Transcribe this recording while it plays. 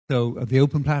So the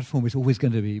open platform is always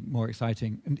going to be more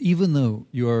exciting. And even though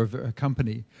you're a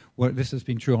company, well, this has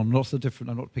been true on lots of different,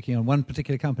 I'm not picking on one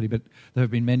particular company, but there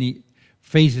have been many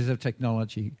phases of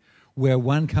technology where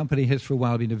one company has for a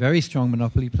while been a very strong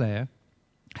monopoly player,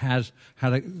 they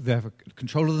have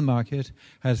control of the market,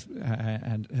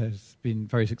 and has been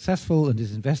very successful and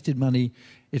has invested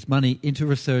its money into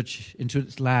research, into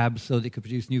its labs, so that it could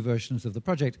produce new versions of the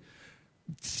project.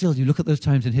 Still, you look at those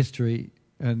times in history,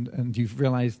 and you've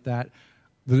realized that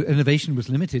the innovation was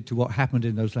limited to what happened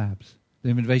in those labs. The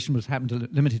innovation was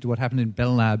limited to what happened in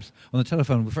Bell Labs on the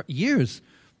telephone. For years,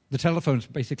 the telephone's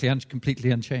basically completely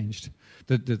unchanged.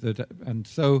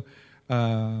 So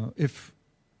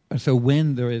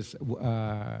when there is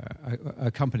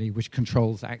a company which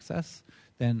controls access,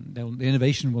 then the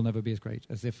innovation will never be as great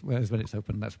as when it's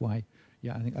open. That's why,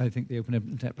 I think the open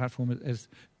internet platform is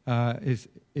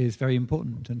very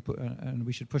important, and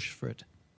we should push for it.